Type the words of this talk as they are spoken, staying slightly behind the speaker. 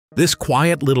This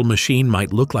quiet little machine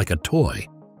might look like a toy,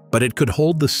 but it could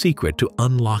hold the secret to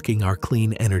unlocking our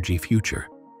clean energy future.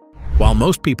 While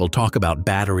most people talk about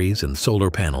batteries and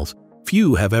solar panels,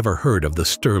 few have ever heard of the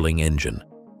Stirling engine,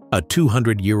 a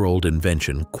 200-year-old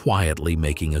invention quietly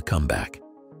making a comeback.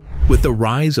 With the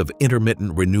rise of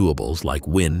intermittent renewables like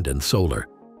wind and solar,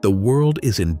 the world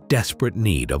is in desperate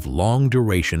need of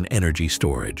long-duration energy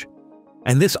storage.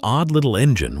 And this odd little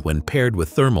engine, when paired with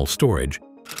thermal storage,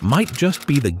 might just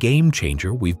be the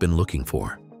game-changer we've been looking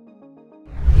for.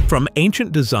 From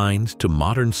ancient designs to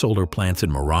modern solar plants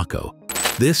in Morocco,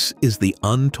 this is the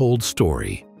untold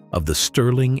story of the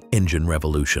Stirling engine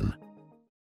revolution.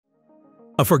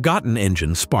 A forgotten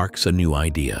engine sparks a new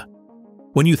idea.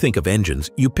 When you think of engines,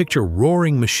 you picture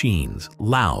roaring machines,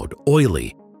 loud,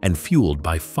 oily, and fueled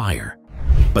by fire.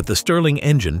 But the Stirling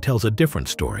engine tells a different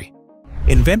story.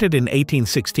 Invented in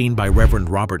 1816 by Reverend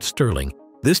Robert Stirling,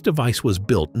 this device was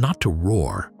built not to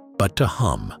roar, but to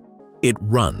hum. It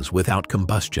runs without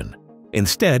combustion.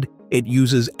 Instead, it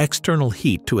uses external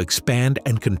heat to expand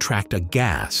and contract a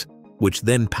gas, which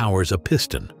then powers a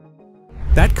piston.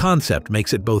 That concept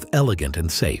makes it both elegant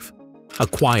and safe, a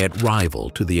quiet rival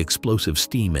to the explosive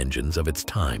steam engines of its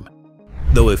time.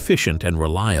 Though efficient and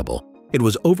reliable, it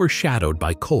was overshadowed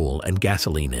by coal and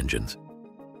gasoline engines.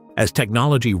 As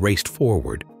technology raced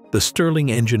forward, the Stirling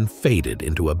engine faded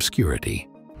into obscurity.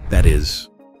 That is,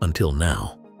 until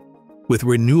now. With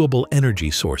renewable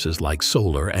energy sources like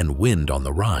solar and wind on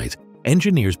the rise,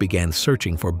 engineers began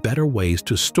searching for better ways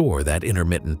to store that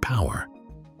intermittent power.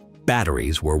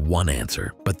 Batteries were one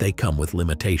answer, but they come with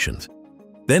limitations.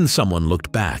 Then someone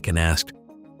looked back and asked,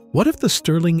 what if the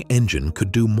Stirling engine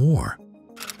could do more?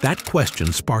 That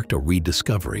question sparked a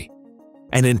rediscovery.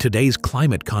 And in today's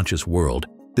climate-conscious world,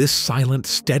 this silent,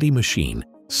 steady machine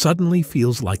suddenly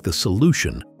feels like the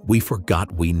solution we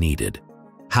forgot we needed.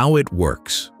 How it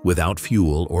works without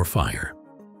fuel or fire.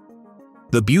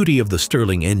 The beauty of the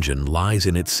Stirling engine lies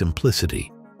in its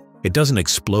simplicity. It doesn't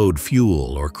explode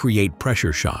fuel or create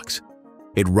pressure shocks.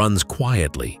 It runs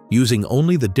quietly, using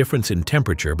only the difference in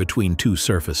temperature between two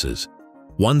surfaces.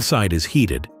 One side is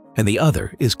heated, and the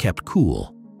other is kept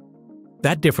cool.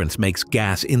 That difference makes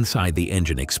gas inside the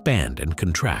engine expand and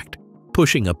contract,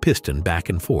 pushing a piston back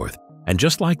and forth, and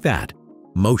just like that,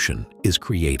 motion is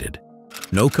created.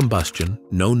 No combustion,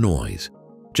 no noise,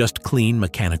 just clean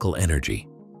mechanical energy.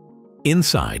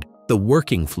 Inside, the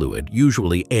working fluid,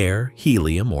 usually air,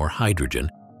 helium, or hydrogen,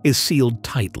 is sealed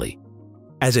tightly.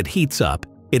 As it heats up,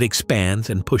 it expands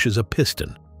and pushes a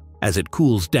piston. As it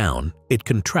cools down, it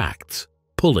contracts,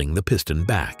 pulling the piston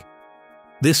back.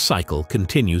 This cycle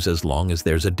continues as long as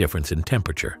there's a difference in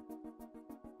temperature.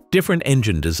 Different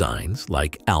engine designs,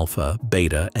 like alpha,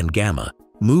 beta, and gamma,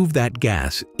 move that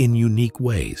gas in unique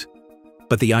ways.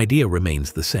 But the idea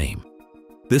remains the same.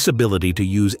 This ability to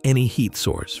use any heat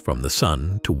source, from the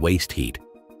sun to waste heat,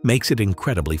 makes it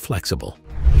incredibly flexible.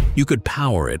 You could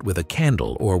power it with a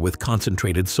candle or with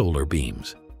concentrated solar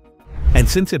beams. And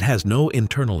since it has no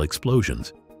internal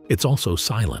explosions, it's also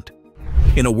silent.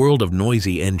 In a world of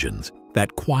noisy engines,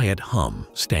 that quiet hum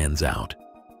stands out.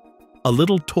 A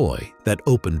little toy that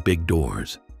opened big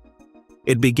doors.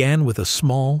 It began with a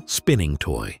small, spinning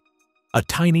toy, a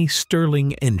tiny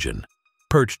Stirling engine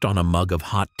perched on a mug of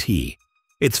hot tea,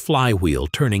 its flywheel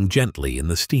turning gently in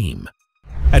the steam.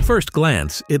 At first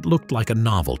glance, it looked like a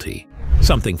novelty,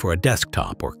 something for a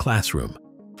desktop or classroom.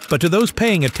 But to those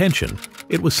paying attention,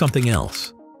 it was something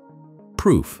else.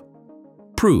 Proof.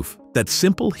 Proof that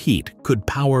simple heat could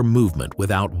power movement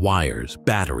without wires,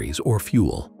 batteries, or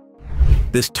fuel.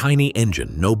 This tiny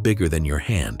engine, no bigger than your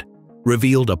hand,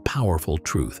 revealed a powerful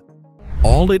truth.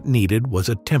 All it needed was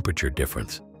a temperature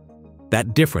difference.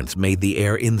 That difference made the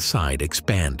air inside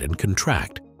expand and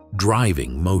contract,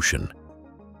 driving motion.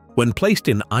 When placed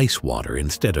in ice water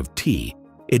instead of tea,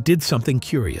 it did something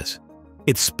curious.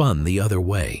 It spun the other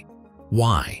way.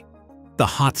 Why? The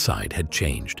hot side had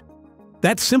changed.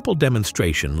 That simple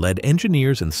demonstration led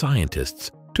engineers and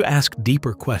scientists to ask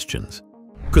deeper questions.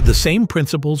 Could the same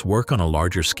principles work on a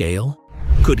larger scale?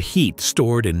 Could heat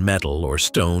stored in metal or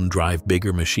stone drive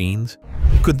bigger machines?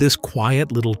 Could this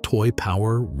quiet little toy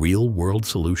power real-world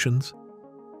solutions?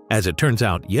 As it turns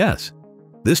out, yes.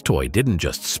 This toy didn't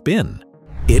just spin,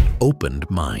 it opened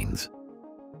minds.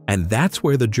 And that's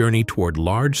where the journey toward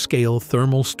large-scale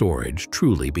thermal storage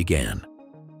truly began.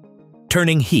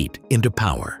 Turning heat into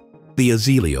power, the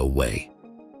Azelio way.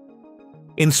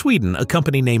 In Sweden, a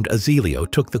company named Azelio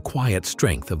took the quiet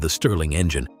strength of the Stirling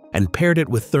engine and paired it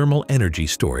with thermal energy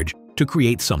storage to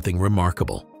create something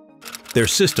remarkable. Their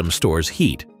system stores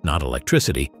heat, not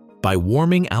electricity, by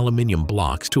warming aluminium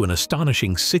blocks to an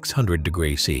astonishing 600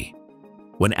 degrees C.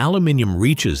 When aluminium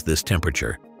reaches this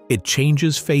temperature, it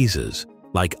changes phases,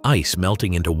 like ice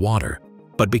melting into water,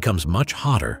 but becomes much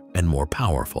hotter and more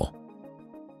powerful.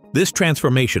 This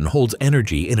transformation holds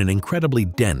energy in an incredibly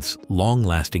dense,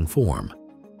 long-lasting form.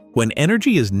 When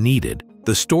energy is needed,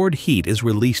 the stored heat is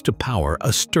released to power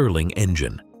a Stirling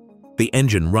engine. The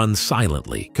engine runs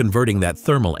silently, converting that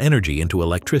thermal energy into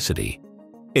electricity.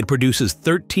 It produces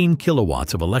 13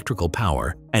 kilowatts of electrical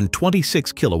power and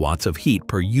 26 kilowatts of heat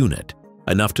per unit,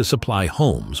 enough to supply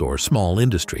homes or small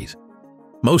industries.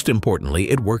 Most importantly,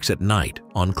 it works at night,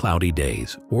 on cloudy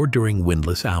days, or during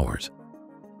windless hours.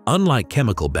 Unlike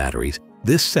chemical batteries,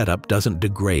 this setup doesn't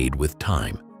degrade with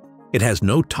time. It has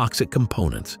no toxic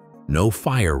components, no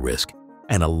fire risk,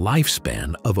 and a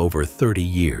lifespan of over 30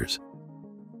 years.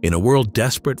 In a world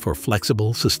desperate for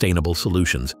flexible, sustainable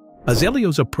solutions,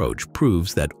 Azelio's approach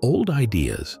proves that old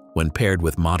ideas, when paired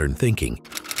with modern thinking,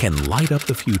 can light up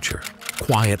the future,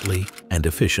 quietly and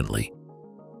efficiently.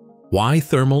 Why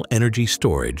thermal energy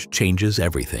storage changes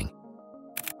everything.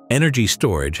 Energy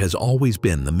storage has always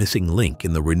been the missing link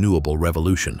in the renewable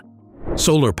revolution.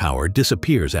 Solar power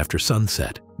disappears after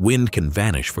sunset, wind can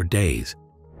vanish for days.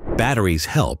 Batteries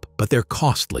help, but they're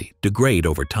costly, degrade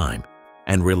over time,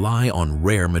 and rely on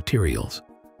rare materials.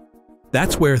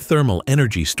 That's where thermal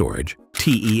energy storage,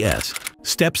 TES,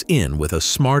 steps in with a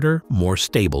smarter, more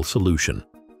stable solution.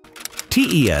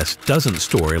 TES doesn't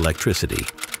store electricity,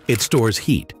 it stores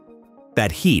heat.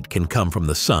 That heat can come from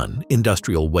the sun,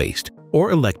 industrial waste,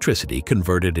 or electricity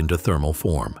converted into thermal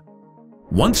form.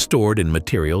 Once stored in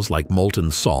materials like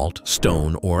molten salt,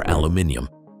 stone, or aluminium,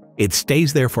 it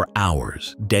stays there for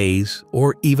hours, days,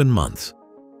 or even months.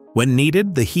 When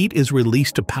needed, the heat is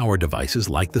released to power devices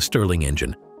like the Stirling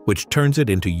engine, which turns it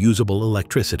into usable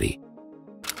electricity.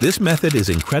 This method is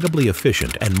incredibly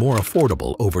efficient and more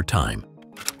affordable over time.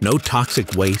 No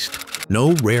toxic waste,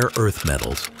 no rare earth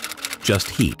metals, just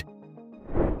heat.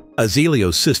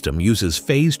 Azelio's system uses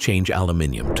phase-change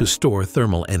aluminium to store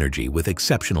thermal energy with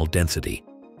exceptional density.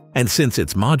 And since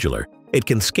it's modular, it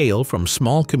can scale from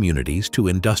small communities to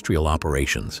industrial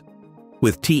operations.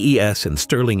 With TES and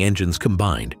Stirling engines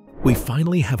combined, we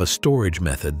finally have a storage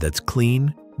method that's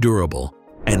clean, durable,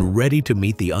 and ready to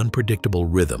meet the unpredictable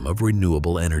rhythm of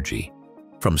renewable energy,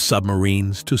 from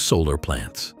submarines to solar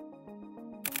plants.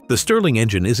 The Stirling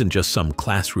engine isn't just some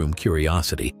classroom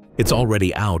curiosity, it's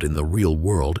already out in the real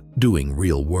world doing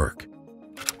real work.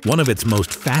 One of its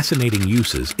most fascinating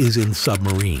uses is in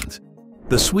submarines.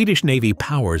 The Swedish Navy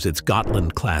powers its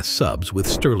Gotland-class subs with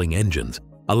Stirling engines,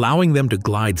 allowing them to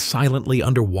glide silently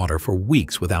underwater for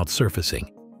weeks without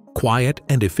surfacing. Quiet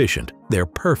and efficient, they're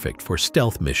perfect for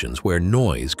stealth missions where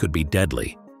noise could be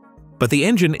deadly. But the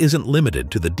engine isn't limited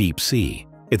to the deep sea.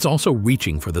 It's also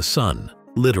reaching for the sun,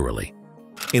 literally.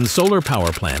 In solar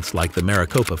power plants like the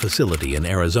Maricopa facility in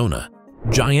Arizona,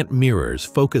 giant mirrors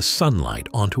focus sunlight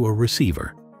onto a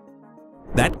receiver.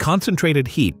 That concentrated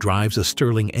heat drives a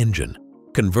Stirling engine,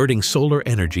 converting solar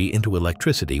energy into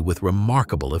electricity with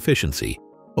remarkable efficiency,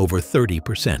 over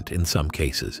 30% in some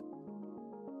cases.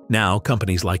 Now,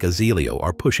 companies like Azelio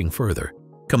are pushing further,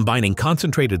 combining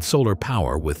concentrated solar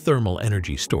power with thermal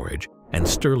energy storage and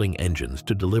Stirling engines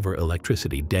to deliver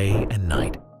electricity day and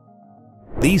night.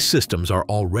 These systems are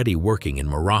already working in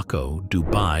Morocco,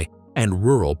 Dubai, and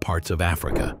rural parts of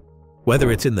Africa.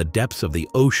 Whether it's in the depths of the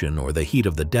ocean or the heat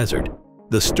of the desert,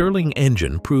 the Stirling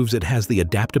engine proves it has the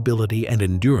adaptability and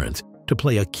endurance to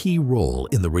play a key role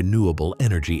in the renewable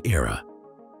energy era.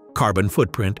 Carbon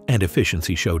footprint and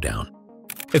efficiency showdown.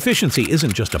 Efficiency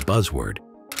isn't just a buzzword,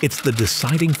 it's the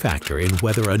deciding factor in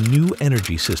whether a new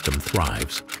energy system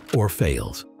thrives or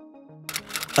fails.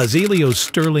 Azelio's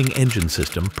Stirling engine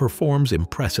system performs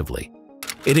impressively.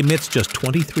 It emits just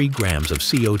 23 grams of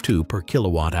CO2 per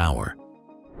kilowatt hour.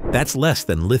 That's less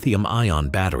than lithium-ion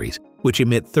batteries, which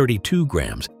emit 32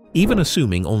 grams, even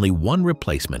assuming only one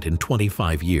replacement in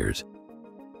 25 years.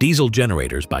 Diesel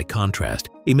generators, by contrast,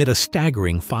 emit a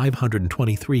staggering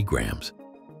 523 grams.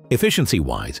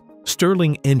 Efficiency-wise,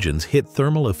 Stirling engines hit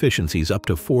thermal efficiencies up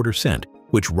to 4%,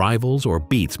 which rivals or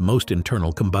beats most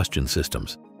internal combustion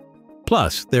systems.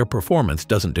 Plus, their performance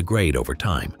doesn't degrade over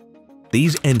time.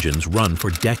 These engines run for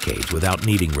decades without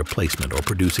needing replacement or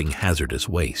producing hazardous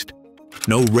waste.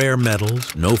 No rare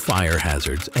metals, no fire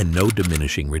hazards, and no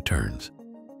diminishing returns.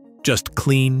 Just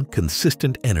clean,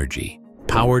 consistent energy,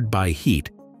 powered by heat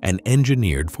and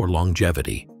engineered for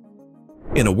longevity.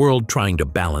 In a world trying to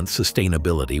balance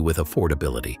sustainability with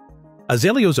affordability,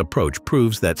 Azelio's approach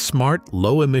proves that smart,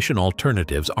 low-emission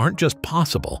alternatives aren't just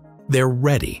possible, they're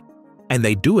ready. And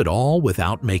they do it all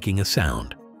without making a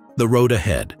sound. The road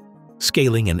ahead,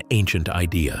 scaling an ancient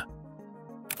idea.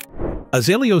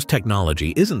 Azelio's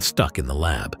technology isn't stuck in the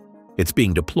lab. It's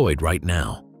being deployed right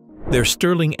now. Their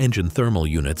Stirling engine thermal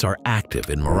units are active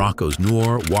in Morocco's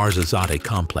Noor Ouarzazate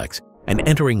complex and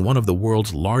entering one of the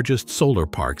world's largest solar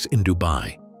parks in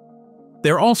Dubai.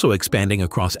 They're also expanding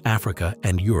across Africa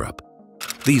and Europe.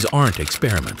 These aren't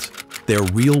experiments. They're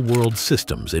real-world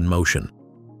systems in motion.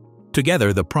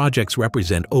 Together, the projects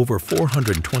represent over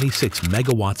 426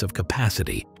 megawatts of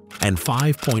capacity and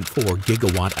 5.4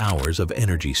 gigawatt-hours of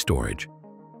energy storage.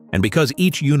 And because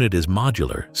each unit is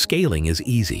modular, scaling is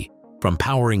easy, from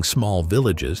powering small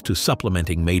villages to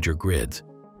supplementing major grids.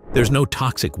 There's no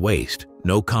toxic waste,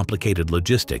 no complicated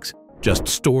logistics, just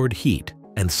stored heat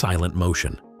and silent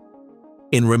motion.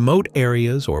 In remote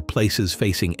areas or places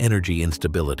facing energy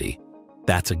instability,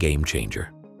 that's a game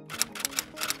changer.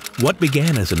 What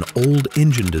began as an old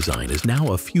engine design is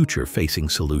now a future-facing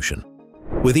solution.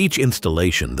 With each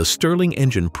installation, the Stirling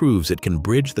engine proves it can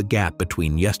bridge the gap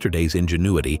between yesterday's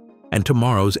ingenuity and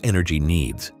tomorrow's energy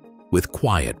needs, with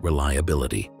quiet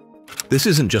reliability. This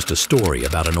isn't just a story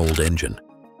about an old engine.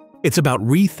 It's about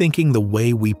rethinking the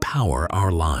way we power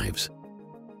our lives.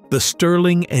 The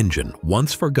Stirling engine,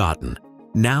 once forgotten,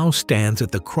 now stands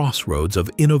at the crossroads of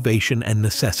innovation and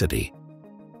necessity.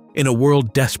 In a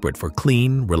world desperate for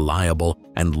clean, reliable,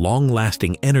 and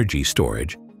long-lasting energy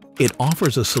storage, it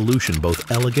offers a solution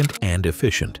both elegant and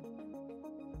efficient.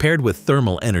 Paired with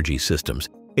thermal energy systems,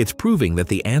 it's proving that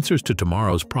the answers to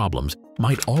tomorrow's problems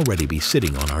might already be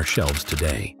sitting on our shelves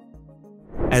today.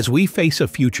 As we face a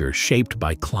future shaped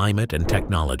by climate and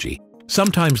technology,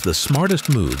 sometimes the smartest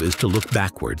move is to look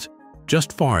backwards,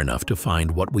 just far enough to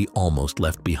find what we almost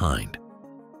left behind.